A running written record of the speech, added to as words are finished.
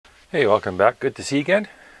Hey, welcome back. Good to see you again.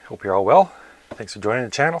 Hope you're all well. Thanks for joining the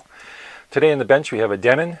channel. Today on the bench we have a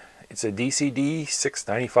Denon. It's a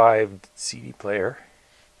DCD-695 CD player.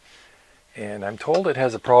 And I'm told it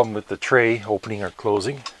has a problem with the tray opening or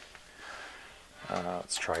closing.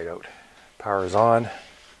 Let's try it out. Power is on.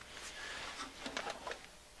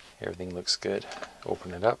 Everything looks good.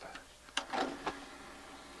 Open it up.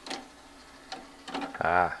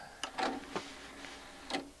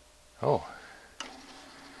 Oh.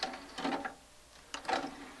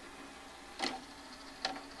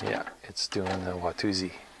 Yeah, it's doing the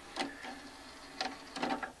Watusi.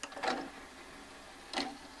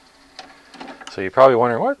 So you're probably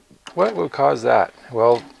wondering what would cause that?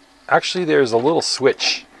 Well, actually there's a little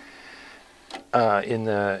switch in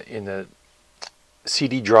the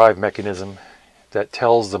CD drive mechanism that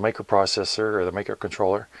tells the microprocessor or the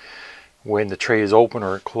microcontroller when the tray is open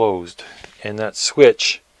or closed, and that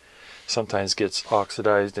switch sometimes gets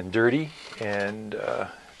oxidized and dirty and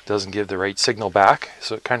doesn't give the right signal back,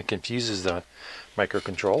 so it kind of confuses the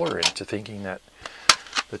microcontroller into thinking that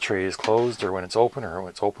the tray is closed or when it's open, or when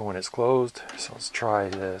it's open when it's closed. So let's try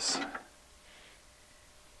this.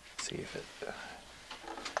 See if it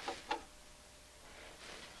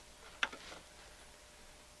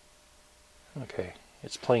okay,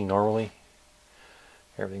 it's playing normally.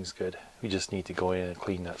 Everything's good. We just need to go in and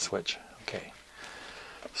clean that switch. Okay,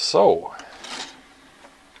 so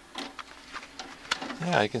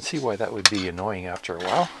yeah, I can see why that would be annoying after a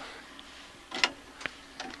while.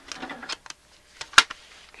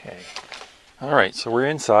 Okay, all right, so we're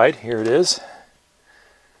inside. Here it is.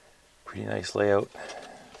 Pretty nice layout.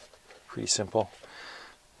 Pretty simple.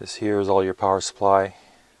 This here is all your power supply,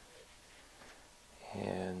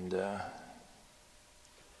 and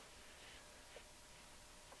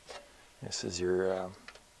this is your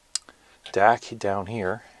DAC down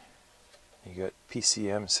here. You got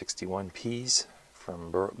PCM 61Ps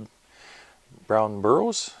from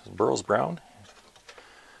Burroughs Brown,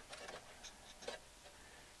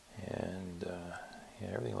 and yeah,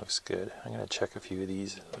 everything looks good. I'm going to check a few of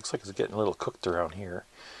these. It looks like it's getting a little cooked around here,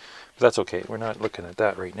 but that's okay. We're not looking at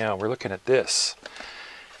that right now. We're looking at this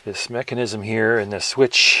mechanism here and the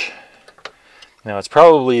switch. Now it's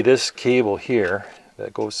probably this cable here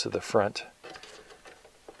that goes to the front,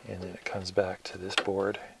 and then it comes back to this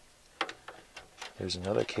board. There's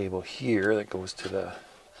another cable here that goes to the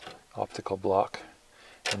optical block,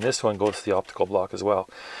 and this one goes to the optical block as well.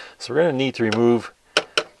 So we're going to need to remove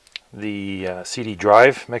the CD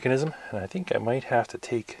drive mechanism, and I think I might have to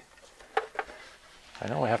take, I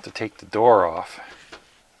know I have to take the door off.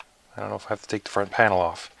 I don't know if I have to take the front panel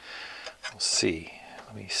off. We'll see.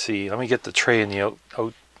 Let me get the tray in the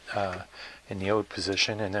out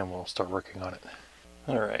position, and then we'll start working on it.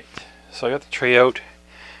 Alright, so I got the tray out.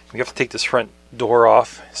 We have to take this front door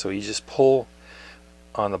off, so you just pull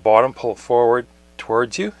on the bottom, pull it forward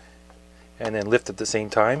towards you, and then lift at the same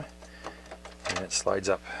time, and it slides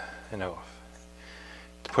up and out.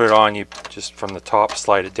 To put it on, you just from the top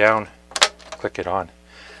slide it down, click it on.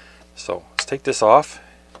 So let's take this off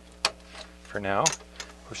for now,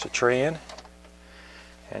 push the tray in,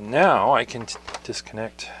 and now I can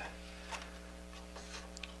disconnect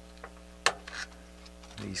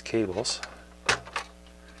these cables.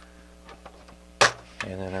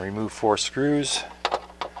 And then I remove 4 screws.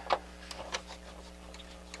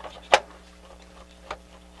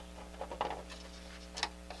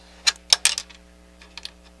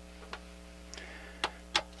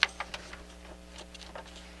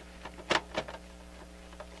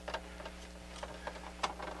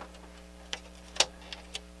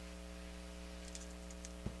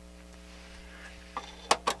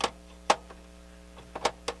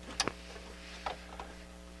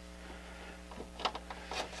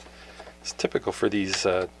 It's typical for these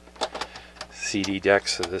CD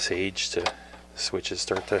decks of this age to, the switches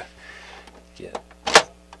start to get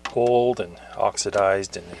old and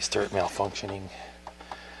oxidized, and they start malfunctioning.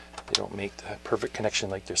 They don't make the perfect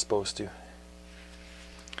connection like they're supposed to.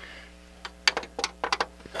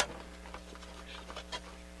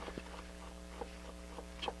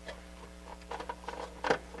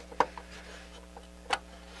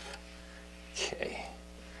 Okay.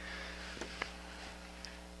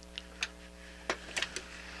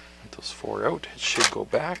 Those 4 out, it should go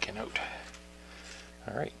back and out.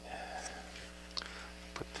 Alright,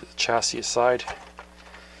 put the chassis aside.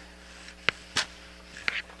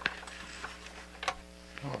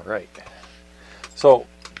 Alright, so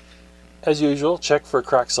as usual, check for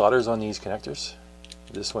cracked solders on these connectors.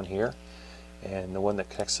 This one here and the one that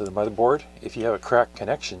connects to the motherboard. If you have a cracked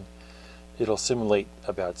connection, it'll simulate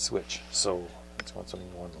a bad switch, so that's something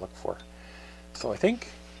you want to look for. So I think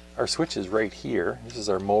our switch is right here. This is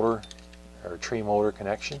our motor, our tray motor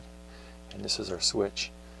connection, and this is our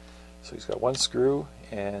switch. So he's got one screw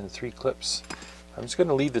and 3 clips. I'm just going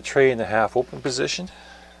to leave the tray in the half open position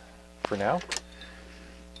for now,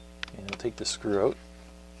 and I'll take the screw out.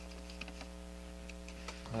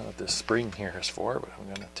 I don't know what this spring here is for, but I'm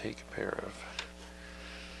going to take a pair of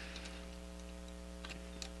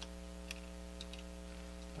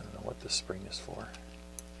I don't know what this spring is for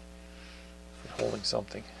holding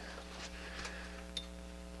something.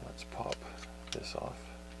 Let's pop this off.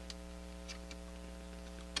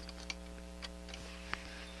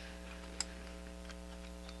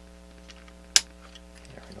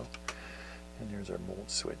 There we go. And there's our mold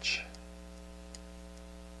switch.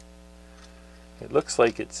 It looks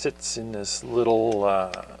like it sits in this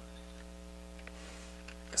little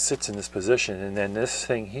sits in this position, and then this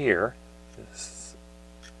thing here,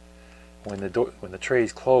 when the tray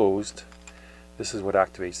is closed, this is what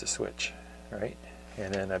activates the switch, right?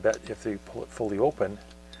 And then I bet if they pull it fully open,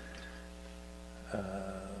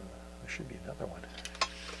 there should be another one.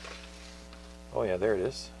 Oh yeah, there it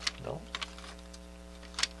is. No.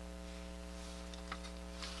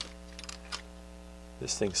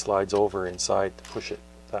 This thing slides over inside to push it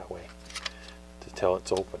that way to tell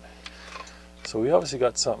it's open. So we obviously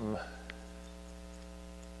got something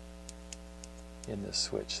in this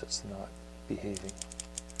switch that's not behaving.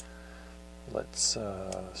 Let's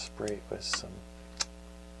spray it with some.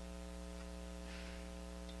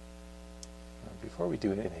 Before we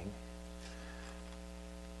do anything,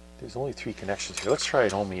 there's only 3 connections here. Let's try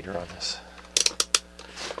an ohm meter on this.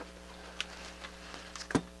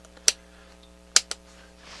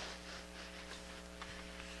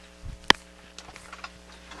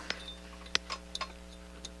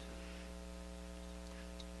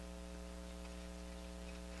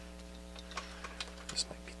 This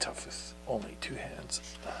might be tough with only 2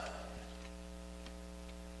 hands.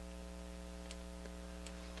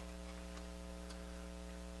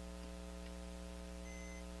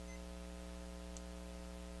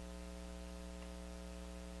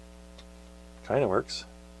 Kind of works.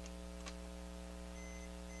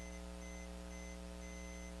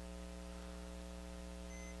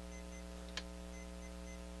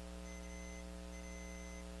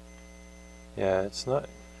 Yeah, it's not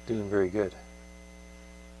doing very good.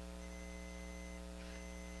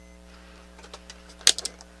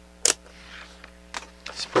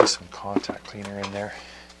 Spray some contact cleaner in there.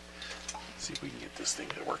 See if we can get this thing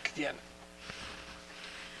to work again.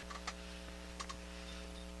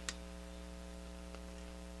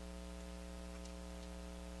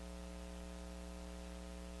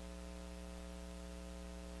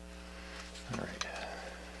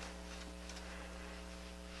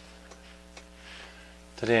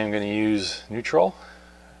 Today I'm going to use Neutral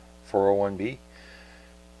 401B.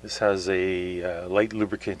 This has a light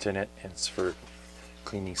lubricant in it, and it's for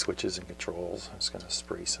cleaning switches and controls. I'm just going to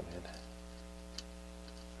spray some in.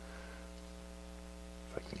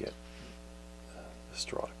 If I can get the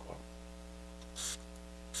straw to go up.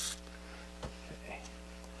 Okay.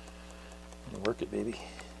 Work it, baby.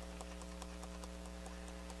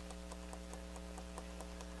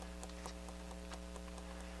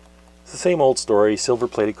 It's the same old story. Silver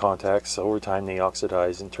plated contacts, over time they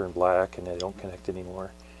oxidize and turn black and they don't connect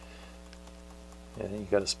anymore. And you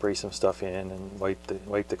got to spray some stuff in and wipe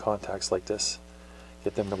the contacts like this.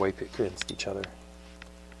 Get them to wipe it against each other.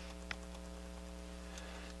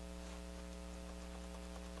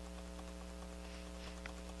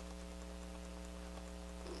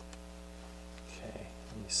 Okay,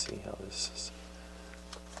 let me see how this is.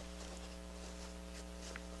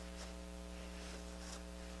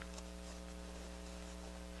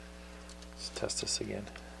 Test this again.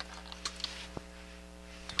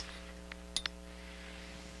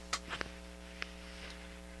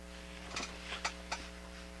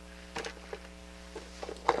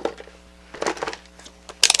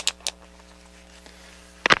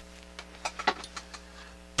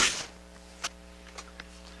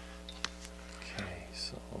 Okay,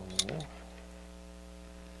 so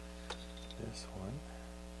this one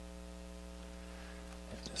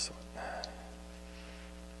and this one.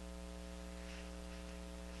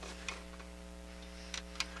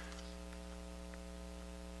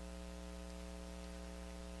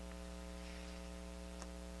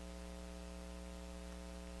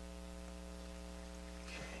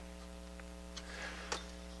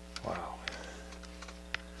 Wow.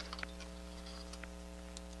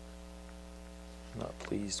 Not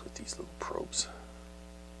pleased with these little probes.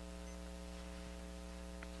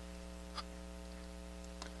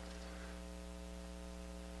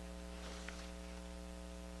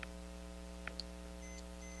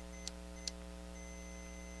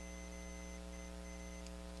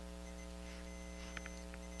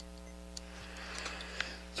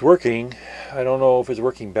 It's working. I don't know if it's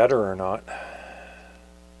working better or not.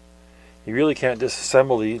 You really can't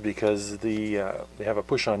disassemble these because they have a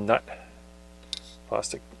push-on nut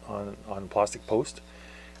plastic on plastic post.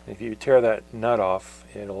 And if you tear that nut off,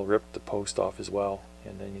 it'll rip the post off as well,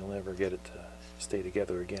 and then you'll never get it to stay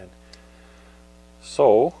together again.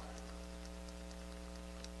 So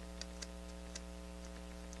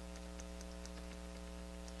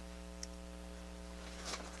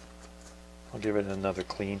I'll give it another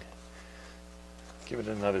clean. Give it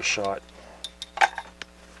another shot.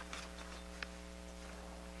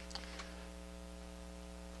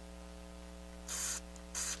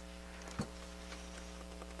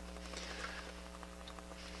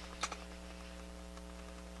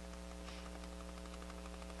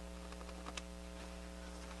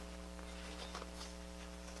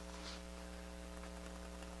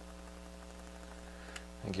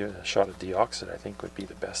 And give it a shot of deoxit, I think would be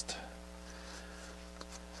the best.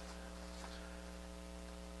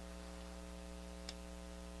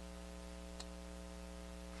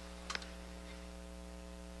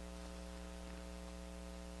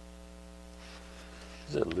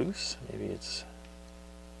 Is it loose? Maybe it's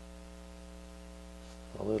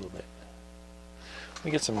a little bit. Let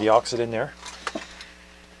me get some deoxit in there.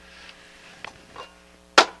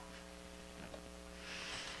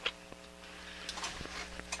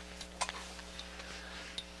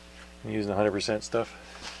 I'm using 100% stuff.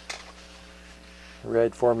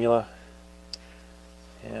 Red formula.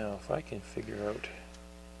 Now, if I can figure out,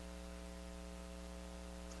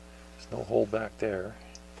 there's no hole back there.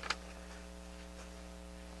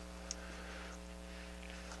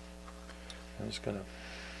 I'm just going to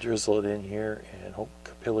drizzle it in here and hope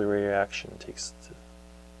capillary action takes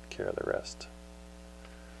care of the rest.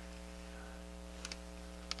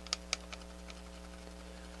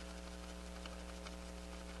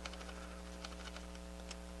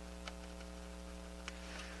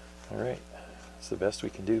 Alright, that's the best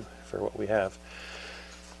we can do for what we have.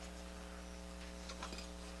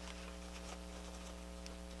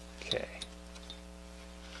 Okay.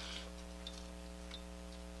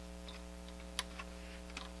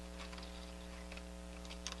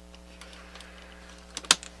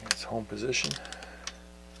 It's home position.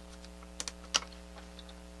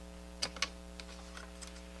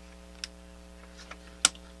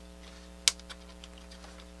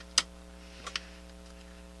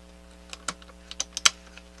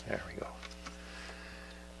 There we go.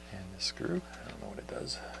 And the screw, I don't know what it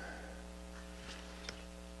does.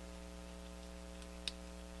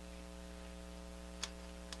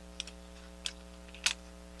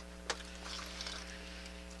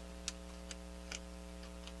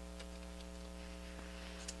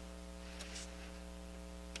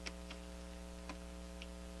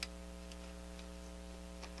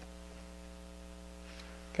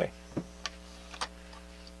 Okay,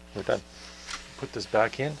 we're done. Put this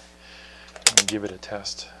back in and give it a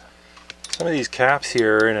test. Some of these caps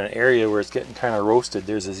here are in an area where it's getting kind of roasted.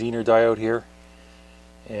 There's a Zener diode here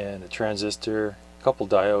and a transistor, a couple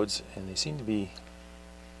diodes, and they seem to be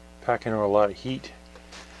packing out a lot of heat.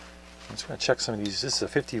 I'm just going to check some of these. This is a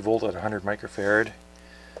 50 volt at 100 microfarad. It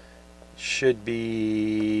should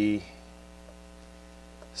be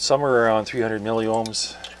somewhere around 300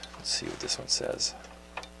 milliohms. Let's see what this one says.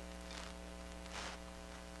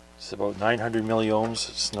 It's about 900 milliohms.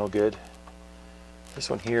 It's no good. This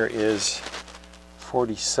one here is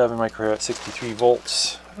 47 microfarad, 63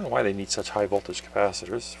 volts. I don't know why they need such high voltage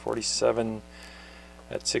capacitors. 47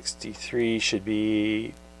 at 63 should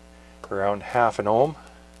be around half an ohm.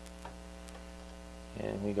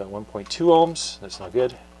 And we got 1.2 ohms. That's not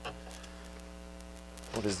good.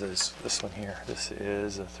 What is this? This one here. This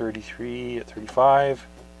is a 33 at 35.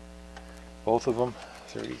 Both of them.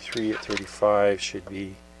 33 at 35 should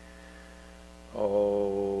be,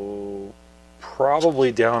 oh,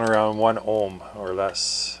 probably down around 1 ohm or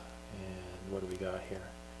less. And what do we got here?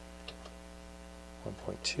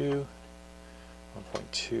 1.2,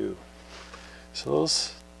 1.2. So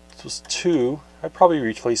those two, I'd probably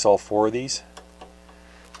replace all 4 of these.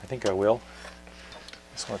 I think I will.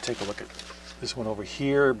 Just want to take a look at this one over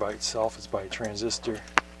here by itself. It's by a transistor.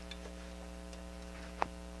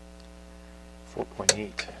 4.8.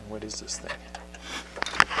 And what is this thing?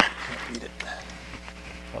 Can't read it.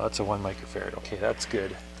 Oh, that's a 1 microfarad. Okay, that's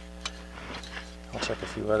good. I'll check a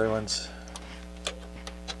few other ones.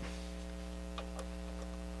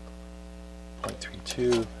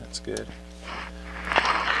 0.32, that's good.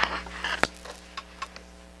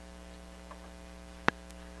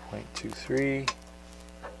 0.23,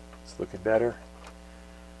 it's looking better.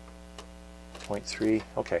 0.3.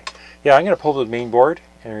 Okay. Yeah, I'm going to pull the main board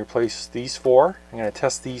and replace these 4. I'm going to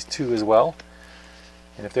test these 2 as well.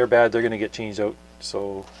 And if they're bad, they're going to get changed out.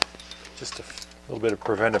 So just a little bit of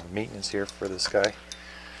preventive maintenance here for this guy.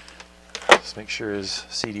 Just make sure his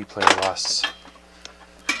CD player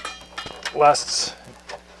lasts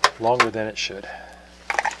longer than it should.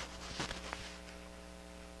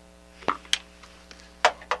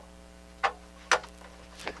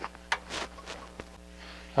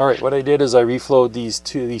 All right, what I did is I reflowed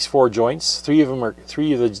these 4 joints. Three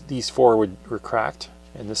of these 4 were cracked,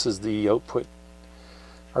 and this is the output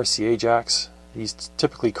RCA jacks. These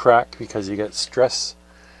typically crack because you get stress,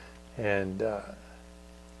 and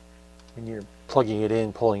when you're plugging it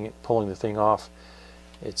in, pulling the thing off,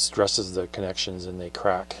 it stresses the connections and they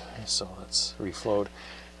crack. So that's reflowed.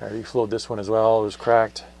 I reflowed this one as well. It was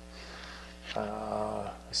cracked.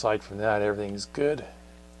 Aside from that, everything's good.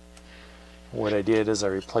 What I did is I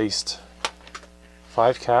replaced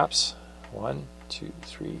 5 caps. 1, 2,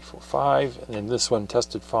 3, 4, 5, and then this one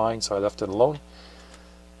tested fine, so I left it alone.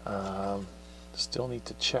 Still need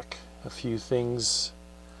to check a few things.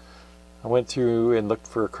 I went through and looked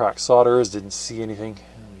for cracked solders, didn't see anything.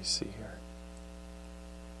 Let me see here.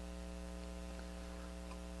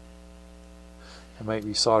 I might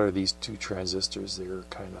resolder these 2 transistors. They're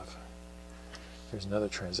kind of, there's another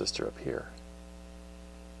transistor up here.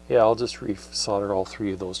 Yeah, I'll just resolder all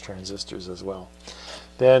 3 of those transistors as well.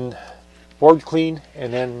 Then board clean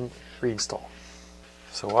and then reinstall.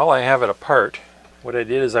 So while I have it apart, what I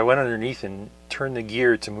did is I went underneath and turned the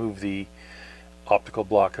gear to move the optical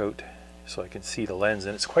block out so I can see the lens,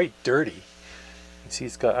 and it's quite dirty. You can see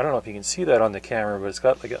it's got, I don't know if you can see that on the camera, but it's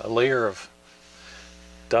got like a layer of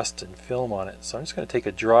dust and film on it. So I'm just going to take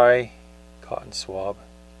a dry cotton swab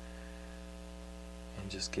and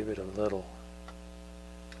just give it a little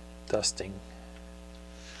dusting.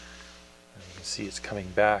 And you can see it's coming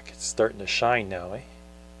back. It's starting to shine now, eh?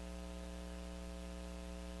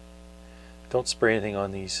 Don't spray anything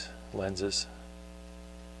on these lenses.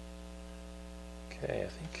 Okay, I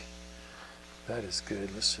think that is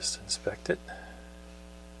good. Let's just inspect it.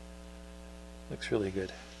 Looks really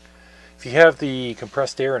good. If you have the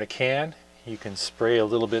compressed air in a can, you can spray a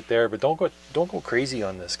little bit there, but don't go crazy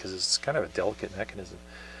on this because it's kind of a delicate mechanism.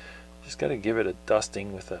 Just got to give it a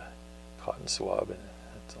dusting with a cotton swab, and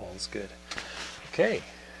that's all is good. Okay.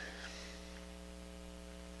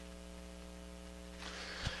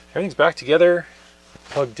 Everything's back together,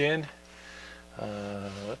 plugged in.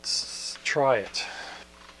 Let's try it.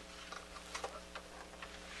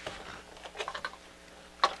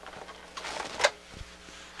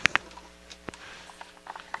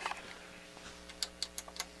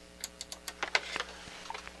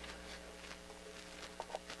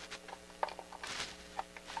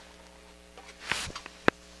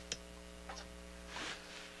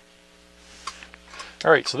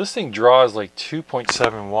 Alright, so this thing draws like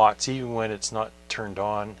 2.7 watts even when it's not turned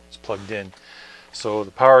on, it's plugged in. So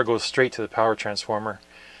the power goes straight to the power transformer,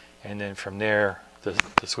 and then from there the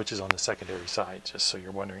switch is on the secondary side, just so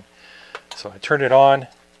you're wondering. So I turn it on,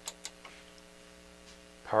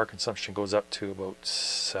 power consumption goes up to about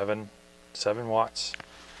 7 watts.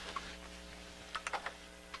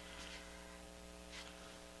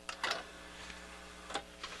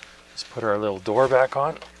 Let's put our little door back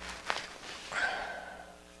on.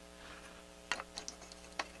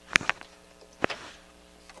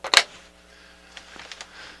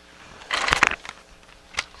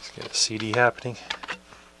 Get a CD happening.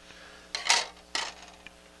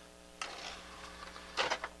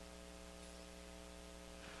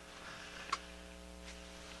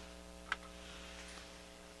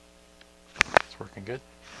 It's working good.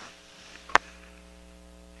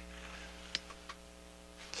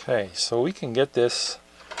 Okay, so we can get this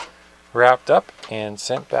wrapped up and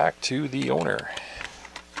sent back to the owner.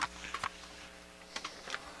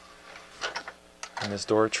 And this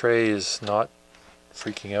door tray is not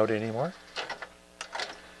freaking out anymore.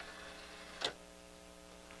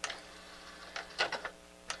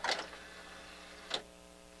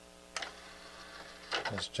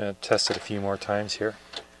 Let's test it a few more times here.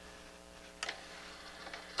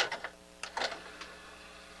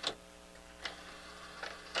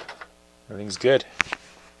 Everything's good.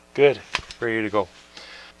 Good. Ready to go.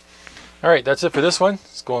 Alright, that's it for this one.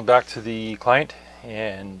 It's going back to the client,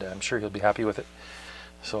 and I'm sure he'll be happy with it.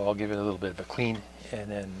 So I'll give it a little bit of a clean and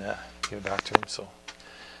then give it back to him. So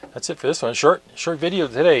that's it for this one. Short video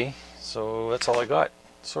today, so that's all I got.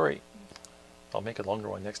 Sorry, I'll make a longer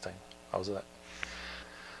one next time. How's that?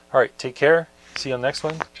 All right, take care. See you on the next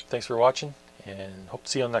one. Thanks for watching, and hope to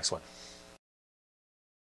see you on the next one.